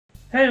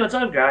Hey, what's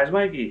up guys?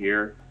 Mikey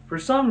here. For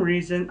some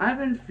reason, I've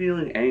been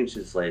feeling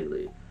anxious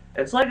lately.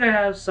 It's like I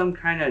have some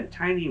kind of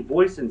tiny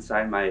voice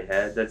inside my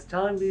head that's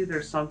telling me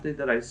there's something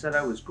that I said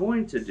I was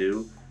going to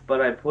do, but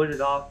I put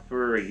it off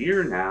for a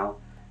year now,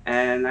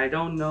 and I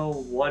don't know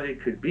what it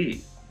could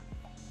be.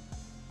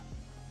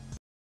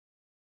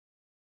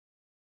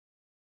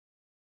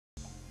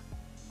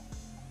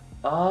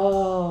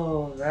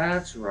 Oh,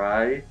 that's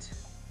right.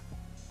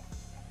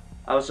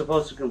 I was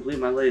supposed to complete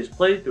my latest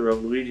playthrough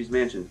of Luigi's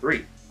Mansion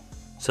 3.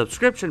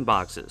 Subscription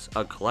boxes,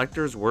 a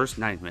collector's worst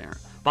nightmare.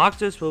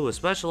 Boxes filled with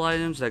special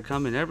items that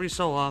come in every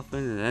so often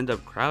and end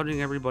up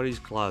crowding everybody's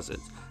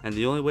closets. And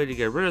the only way to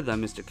get rid of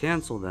them is to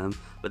cancel them,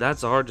 but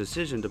that's a hard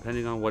decision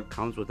depending on what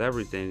comes with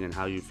everything and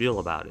how you feel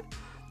about it.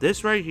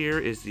 This right here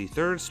is the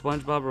third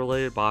SpongeBob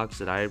related box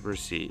that I have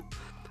received.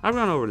 I've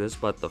gone over this,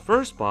 but the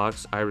first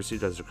box I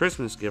received as a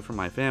Christmas gift from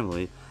my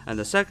family, and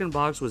the second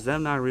box was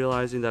them not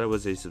realizing that it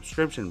was a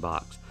subscription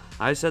box.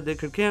 I said they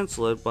could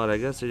cancel it, but I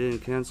guess they didn't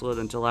cancel it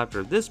until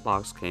after this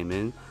box came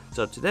in,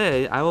 so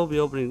today I will be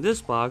opening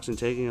this box and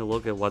taking a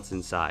look at what's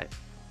inside.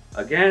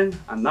 Again,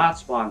 I'm not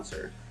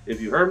sponsored. If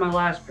you heard my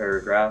last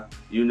paragraph,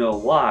 you know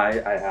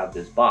why I have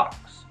this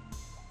box.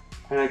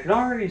 And I can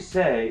already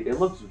say it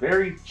looks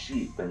very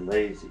cheap and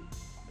lazy.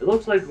 It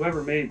looks like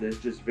whoever made this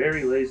just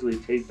very lazily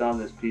taped on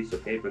this piece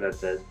of paper that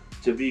says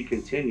 "to be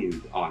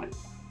continued" on it.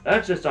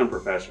 That's just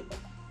unprofessional.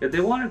 If they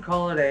want to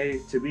call it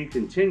a "to be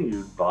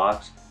continued"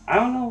 box, I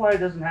don't know why it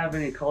doesn't have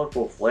any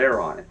colorful flair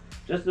on it.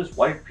 Just this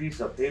white piece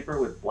of paper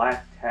with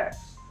black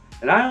text.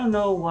 And I don't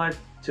know what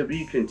 "to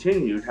be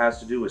continued" has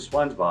to do with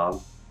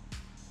SpongeBob.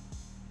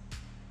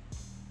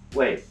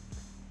 Wait.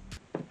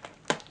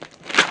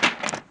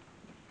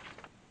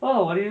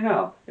 Oh, what do you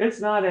know?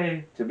 It's not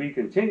a "to be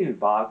continued"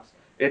 box,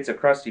 it's a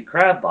Krusty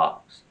Krab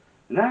box.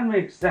 And that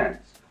makes sense.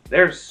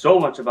 There's so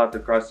much about the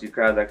Krusty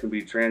Krab that can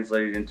be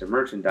translated into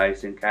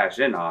merchandise and cash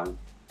in on.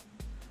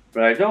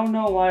 But I don't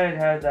know why it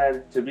had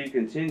that "to be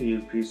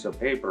continued" piece of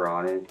paper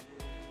on it.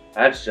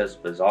 That's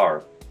just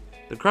bizarre.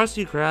 The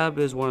Krusty Krab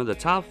is one of the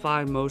top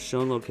 5 most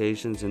shown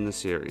locations in the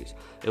series.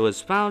 It was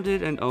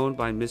founded and owned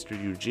by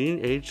Mr. Eugene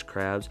H.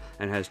 Krabs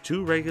and has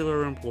 2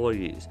 regular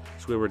employees,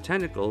 Squidward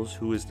Tentacles,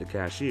 who is the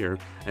cashier,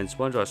 and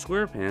SpongeBob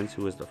SquarePants,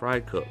 who is the fry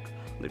cook.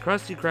 The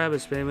Krusty Krab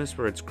is famous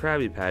for its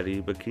Krabby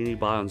Patty, Bikini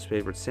Bottom's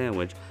favorite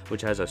sandwich,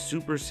 which has a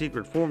super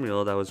secret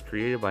formula that was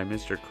created by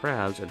Mr.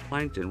 Krabs and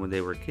Plankton when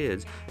they were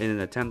kids in an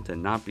attempt to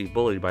not be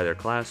bullied by their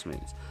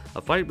classmates.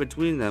 A fight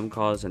between them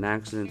caused an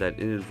accident that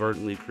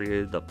inadvertently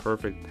created the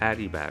perfect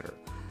patty batter.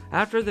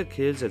 After the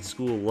kids at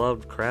school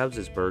loved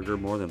Krabs' burger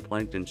more than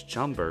Plankton's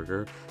chum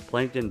burger,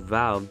 Plankton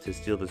vowed to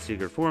steal the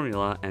secret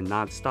formula and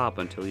not stop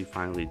until he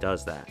finally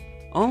does that.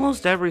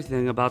 Almost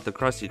everything about the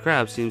Krusty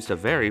Krab seems to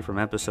vary from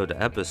episode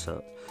to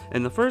episode.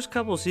 In the first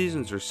couple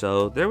seasons or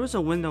so, there was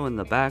a window in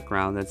the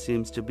background that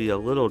seems to be a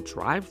little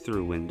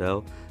drive-through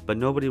window, but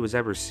nobody was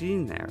ever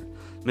seen there.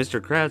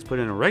 Mr. Krabs put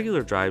in a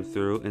regular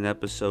drive-through in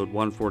episode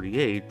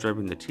 148,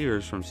 Dripping the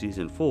Tears from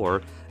season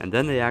 4, and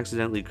then they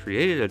accidentally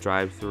created a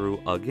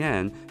drive-through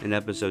again in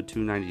episode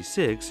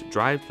 296,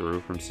 Drive-Through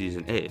from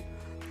season 8.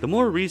 The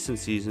more recent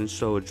seasons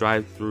show a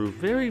drive-through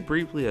very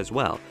briefly as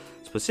well,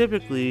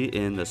 specifically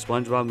in the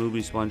SpongeBob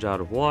movie Sponge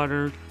Out of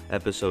Water,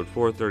 episode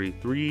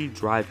 433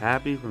 Drive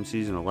Happy from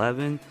season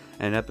 11,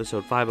 and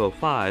episode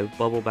 505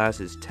 Bubble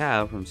Bass's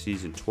Tab from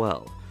season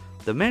 12.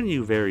 The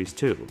menu varies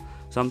too.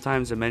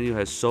 Sometimes the menu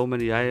has so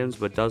many items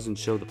but doesn't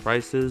show the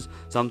prices,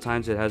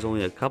 sometimes it has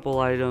only a couple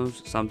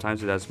items,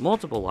 sometimes it has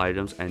multiple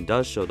items and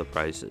does show the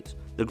prices.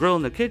 The grill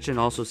in the kitchen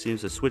also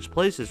seems to switch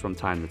places from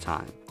time to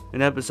time.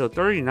 In episode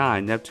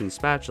 39, Neptune's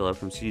Spatula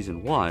from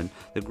season 1,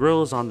 the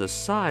grill is on the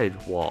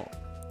side wall.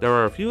 There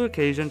are a few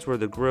occasions where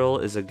the grill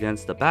is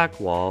against the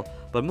back wall,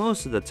 but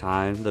most of the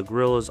time, the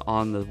grill is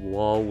on the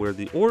wall where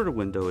the order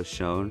window is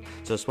shown,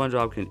 so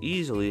SpongeBob can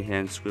easily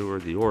hand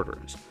Squidward the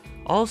orders.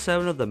 All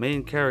 7 of the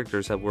main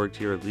characters have worked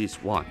here at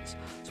least once.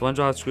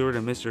 SpongeBob, Squidward,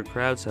 and Mr.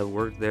 Krabs have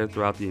worked there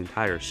throughout the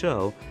entire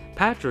show.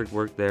 Patrick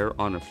worked there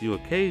on a few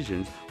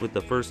occasions, with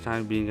the first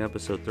time being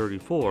episode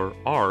 34,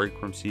 Arg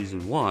from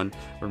season 1,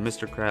 where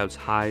Mr. Krabs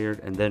hired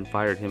and then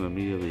fired him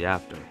immediately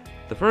after.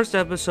 The first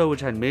episode which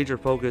had major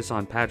focus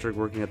on Patrick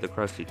working at the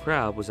Krusty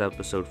Krab was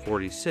episode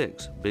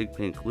 46, Big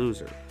Pink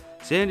Loser.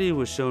 Sandy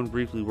was shown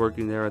briefly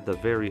working there at the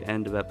very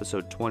end of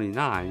episode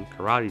 29,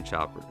 Karate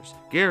Choppers.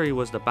 Gary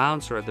was the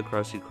bouncer at the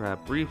Krusty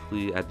Krab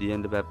briefly at the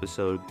end of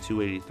episode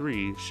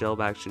 283,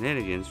 Shellback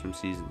Shenanigans from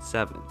season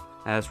 7.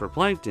 As for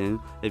Plankton,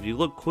 if you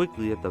look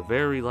quickly at the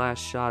very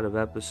last shot of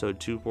episode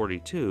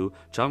 242,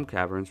 Chum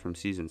Caverns from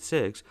season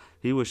 6,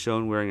 he was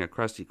shown wearing a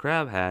Krusty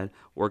Krab hat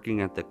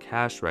working at the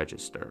cash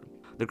register.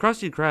 The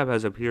Krusty Krab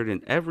has appeared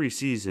in every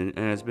season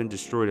and has been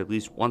destroyed at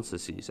least once a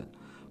season.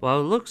 While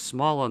it looks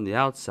small on the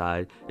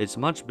outside, it's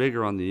much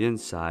bigger on the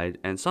inside,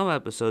 and some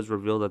episodes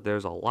reveal that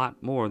there's a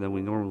lot more than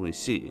we normally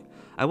see.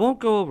 I won't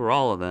go over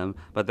all of them,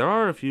 but there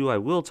are a few I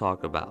will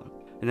talk about.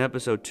 In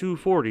episode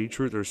 240,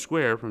 Truth or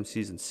Square from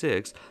season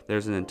 6,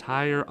 there's an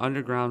entire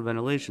underground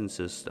ventilation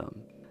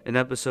system. In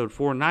episode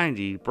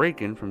 490,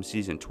 Breakin' from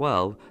season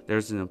 12,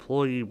 there's an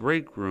employee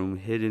break room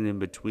hidden in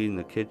between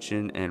the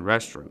kitchen and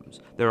restrooms.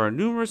 There are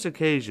numerous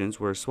occasions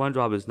where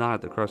SpongeBob is not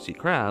at the Krusty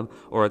Krab,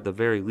 or at the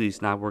very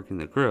least not working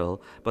the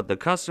grill, but the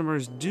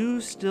customers do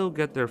still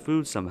get their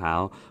food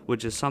somehow,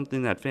 which is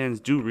something that fans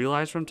do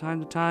realize from time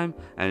to time,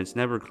 and it's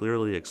never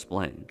clearly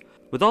explained.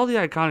 With all the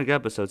iconic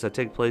episodes that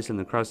take place in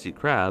the Krusty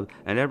Krab,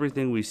 and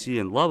everything we see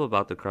and love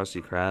about the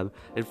Krusty Krab,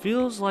 it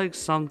feels like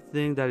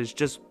something that is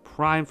just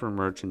prime for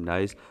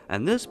merchandise,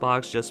 and this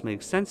box just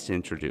makes sense to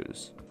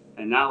introduce.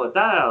 And now with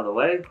that out of the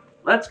way,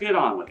 let's get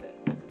on with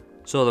it.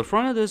 So the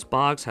front of this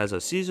box has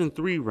a season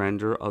 3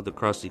 render of the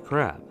Krusty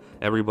Krab,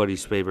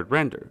 everybody's favorite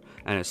render,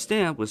 and a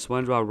stamp with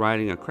SpongeBob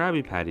riding a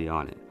Krabby Patty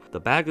on it. The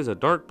back is a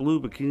dark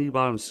blue bikini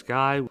bottom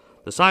sky.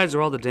 The sides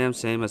are all the damn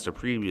same as the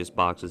previous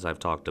boxes I've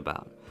talked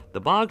about.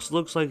 The box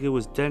looks like it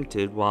was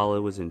dented while it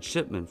was in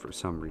shipment for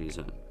some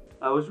reason.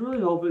 I was really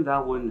hoping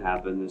that wouldn't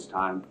happen this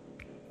time.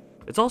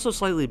 It's also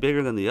slightly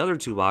bigger than the other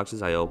 2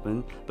 boxes I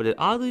opened, but it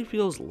oddly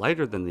feels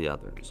lighter than the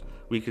others.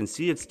 We can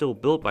see it's still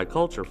built by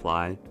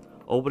Culturefly.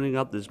 Opening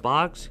up this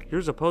box,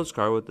 here's a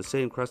postcard with the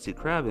same Krusty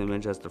Krab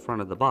image as the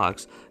front of the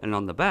box, and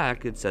on the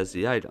back it says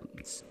the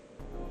items.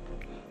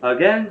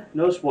 Again,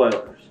 no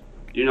spoilers.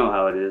 You know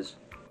how it is.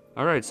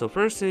 Alright, so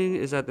first thing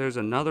is that there's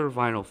another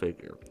vinyl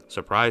figure.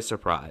 Surprise,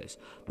 surprise.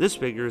 This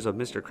figure is of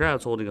Mr.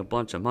 Krabs holding a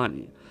bunch of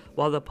money.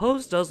 While the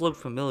pose does look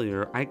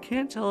familiar, I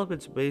can't tell if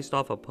it's based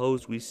off a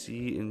pose we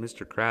see in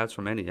Mr. Krabs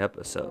from any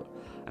episode.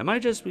 I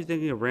might just be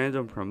thinking of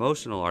random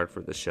promotional art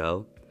for the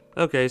show.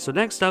 Okay, so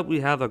next up we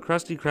have a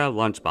Krusty Krab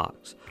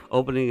lunchbox.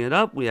 Opening it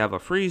up, we have a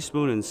free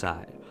spoon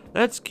inside.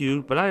 That's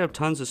cute, but I have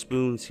tons of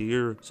spoons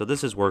here, so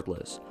this is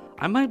worthless.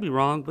 I might be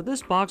wrong, but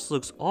this box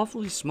looks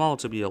awfully small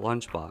to be a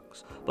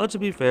lunchbox. But to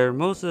be fair,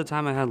 most of the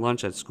time I had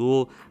lunch at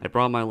school, I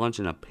brought my lunch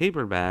in a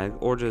paper bag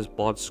or just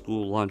bought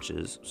school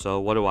lunches, so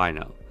what do I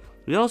know?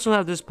 We also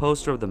have this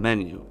poster of the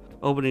menu.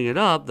 Opening it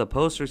up, the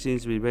poster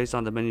seems to be based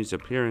on the menu's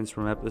appearance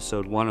from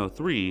episode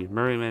 103,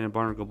 Merryman and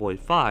Barnacle Boy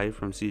 5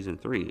 from season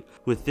 3,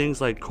 with things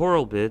like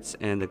coral bits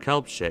and the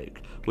kelp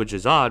shake, which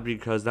is odd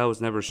because that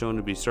was never shown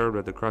to be served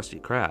at the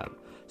Krusty Krab.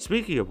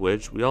 Speaking of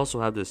which, we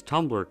also have this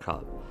tumbler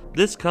cup.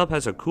 This cup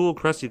has a cool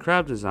Krusty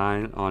Krab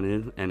design on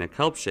it and a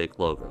kelp shake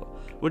logo,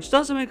 which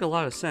doesn't make a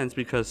lot of sense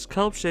because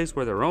kelp shakes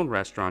were their own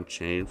restaurant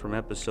chain from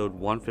episode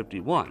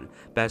 151,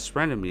 Best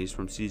Frenemies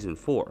from season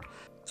 4.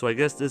 So I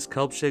guess this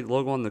kelp shake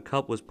logo on the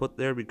cup was put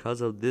there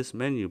because of this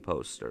menu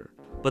poster.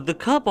 But the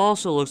cup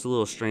also looks a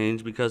little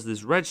strange because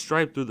this red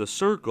stripe through the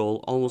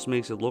circle almost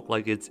makes it look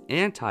like it's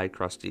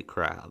anti-Krusty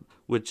Krab,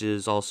 which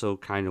is also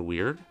kinda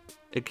weird.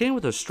 It came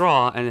with a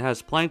straw and it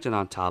has plankton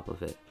on top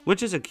of it,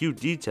 which is a cute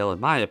detail in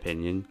my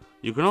opinion.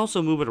 You can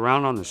also move it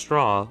around on the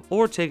straw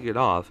or take it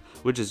off,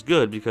 which is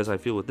good because I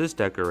feel with this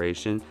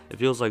decoration, it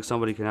feels like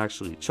somebody can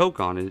actually choke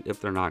on it if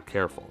they're not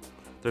careful.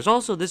 There's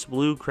also this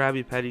blue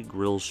Krabby Patty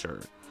grill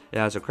shirt. It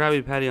has a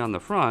Krabby Patty on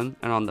the front,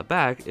 and on the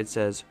back it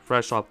says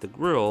fresh off the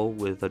grill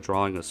with a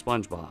drawing of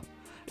SpongeBob.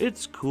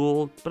 It's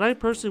cool, but I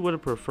personally would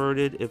have preferred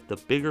it if the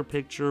bigger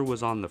picture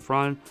was on the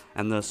front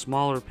and the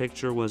smaller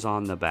picture was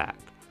on the back.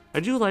 I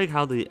do like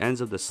how the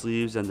ends of the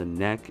sleeves and the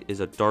neck is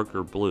a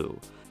darker blue.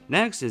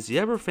 Next is the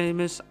ever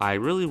famous I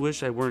really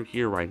wish I weren't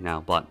here right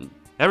now button.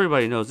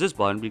 Everybody knows this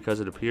button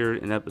because it appeared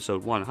in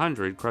episode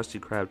 100 Krusty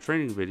Krab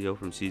training video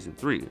from season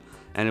 3,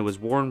 and it was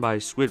worn by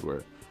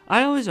Squidward.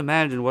 I always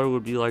imagined what it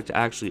would be like to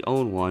actually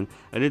own one,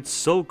 and it's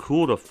so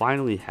cool to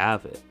finally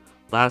have it.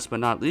 Last but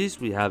not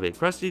least, we have a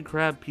Krusty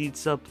Krab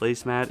pizza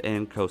placemat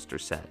and coaster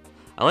set.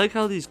 I like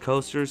how these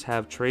coasters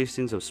have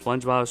tracings of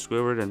SpongeBob,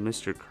 Squidward, and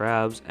Mr.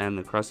 Krabs and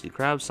the Krusty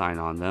Krab sign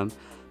on them,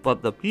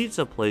 but the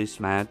pizza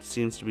placemat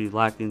seems to be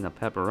lacking the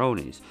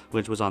pepperonis,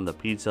 which was on the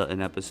pizza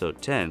in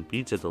episode 10,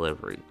 Pizza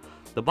Delivery.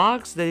 The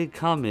box they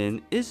come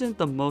in isn't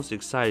the most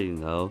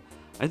exciting though.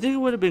 I think it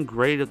would have been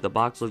great if the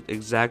box looked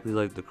exactly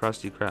like the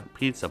Krusty Krab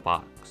pizza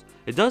box.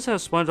 It does have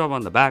SpongeBob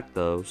on the back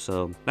though,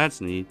 so that's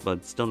neat,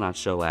 but still not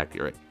show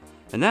accurate.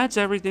 And that's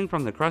everything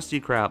from the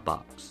Krusty Krab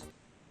box.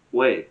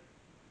 Wait.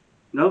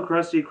 No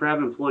Krusty Krab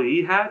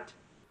employee hat?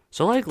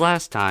 So like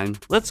last time,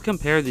 let's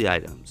compare the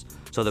items.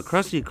 So the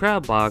Krusty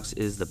Krab box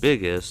is the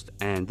biggest,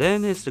 and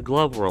then it's the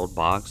Glove World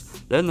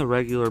box, then the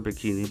regular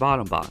Bikini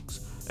Bottom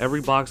box.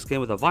 Every box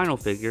came with a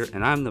vinyl figure,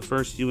 and I'm the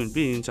first human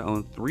being to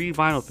own 3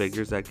 vinyl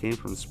figures that came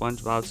from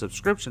SpongeBob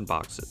subscription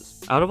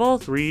boxes. Out of all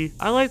 3,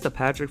 I like the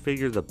Patrick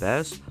figure the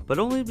best, but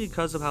only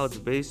because of how it's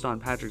based on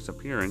Patrick's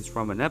appearance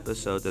from an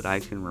episode that I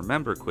can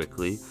remember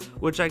quickly,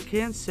 which I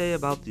can't say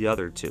about the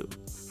other 2.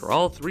 For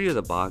all 3 of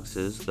the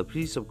boxes, the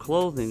piece of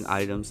clothing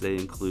items they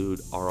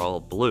include are all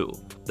blue.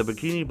 The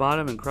Bikini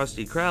Bottom and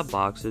Krusty Krab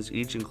boxes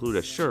each include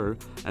a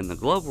shirt, and the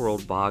Glove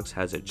World box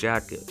has a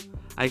jacket.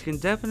 I can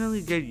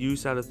definitely get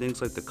use out of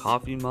things like the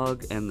coffee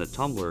mug and the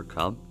tumbler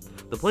cup.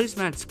 The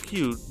placemat's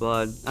cute,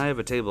 but I have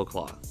a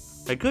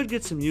tablecloth. I could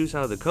get some use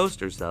out of the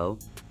coasters though.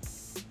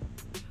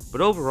 But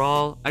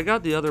overall, I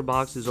got the other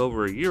boxes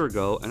over a year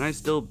ago and I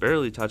still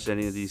barely touched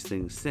any of these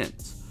things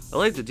since. I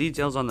like the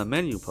details on the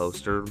menu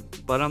poster,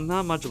 but I'm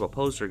not much of a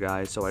poster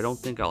guy, so I don't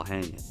think I'll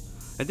hang it.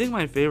 I think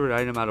my favorite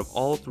item out of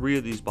all 3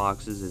 of these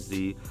boxes is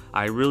the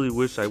 "I really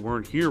wish I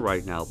weren't here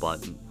right now"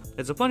 button.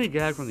 It's a funny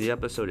gag from the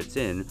episode it's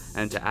in,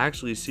 and to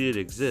actually see it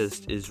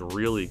exist is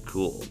really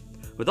cool.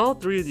 With all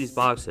 3 of these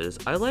boxes,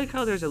 I like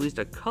how there's at least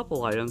a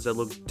couple items that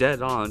look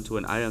dead on to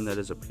an item that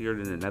has appeared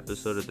in an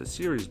episode of the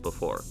series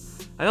before.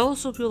 I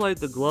also feel like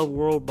the Glove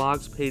World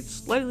box paid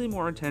slightly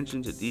more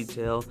attention to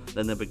detail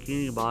than the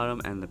Bikini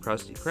Bottom and the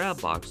Krusty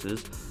Krab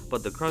boxes,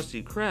 but the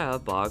Krusty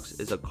Krab box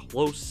is a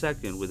close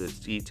second with its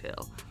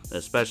detail,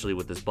 especially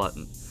with this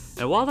button.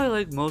 And while I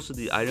like most of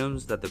the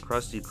items that the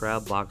Krusty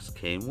Krab box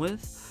came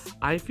with,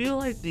 I feel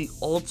like the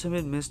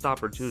ultimate missed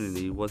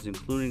opportunity was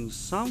including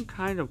some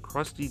kind of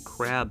Krusty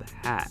Krab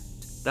hat.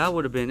 That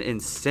would have been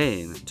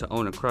insane to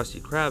own a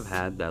Krusty Krab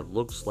hat that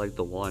looks like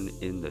the one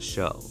in the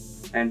show.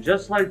 And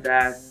just like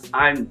that,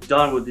 I'm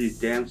done with these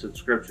damn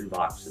subscription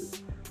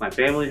boxes. My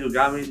family who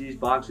got me these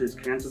boxes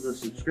canceled the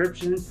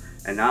subscription,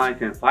 and now I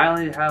can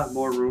finally have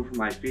more room for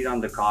my feet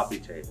on the coffee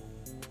table.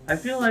 I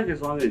feel like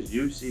as long as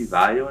you see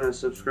value in a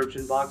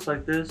subscription box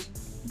like this,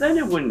 then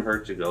it wouldn't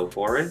hurt to go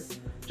for it.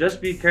 Just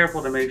be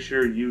careful to make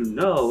sure you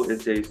know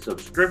it's a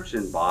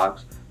subscription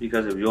box,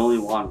 because if you only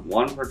want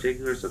one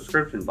particular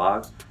subscription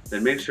box,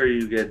 then make sure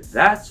you get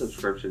that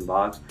subscription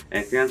box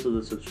and cancel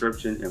the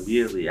subscription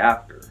immediately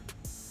after.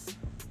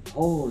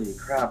 Holy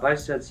crap, I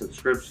said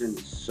subscription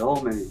so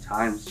many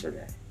times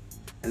today.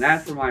 And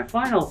as for my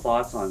final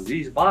thoughts on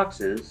these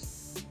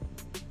boxes,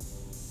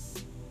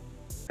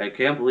 I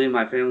can't believe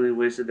my family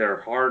wasted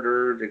their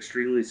hard-earned,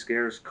 extremely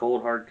scarce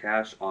cold hard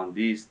cash on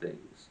these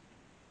things.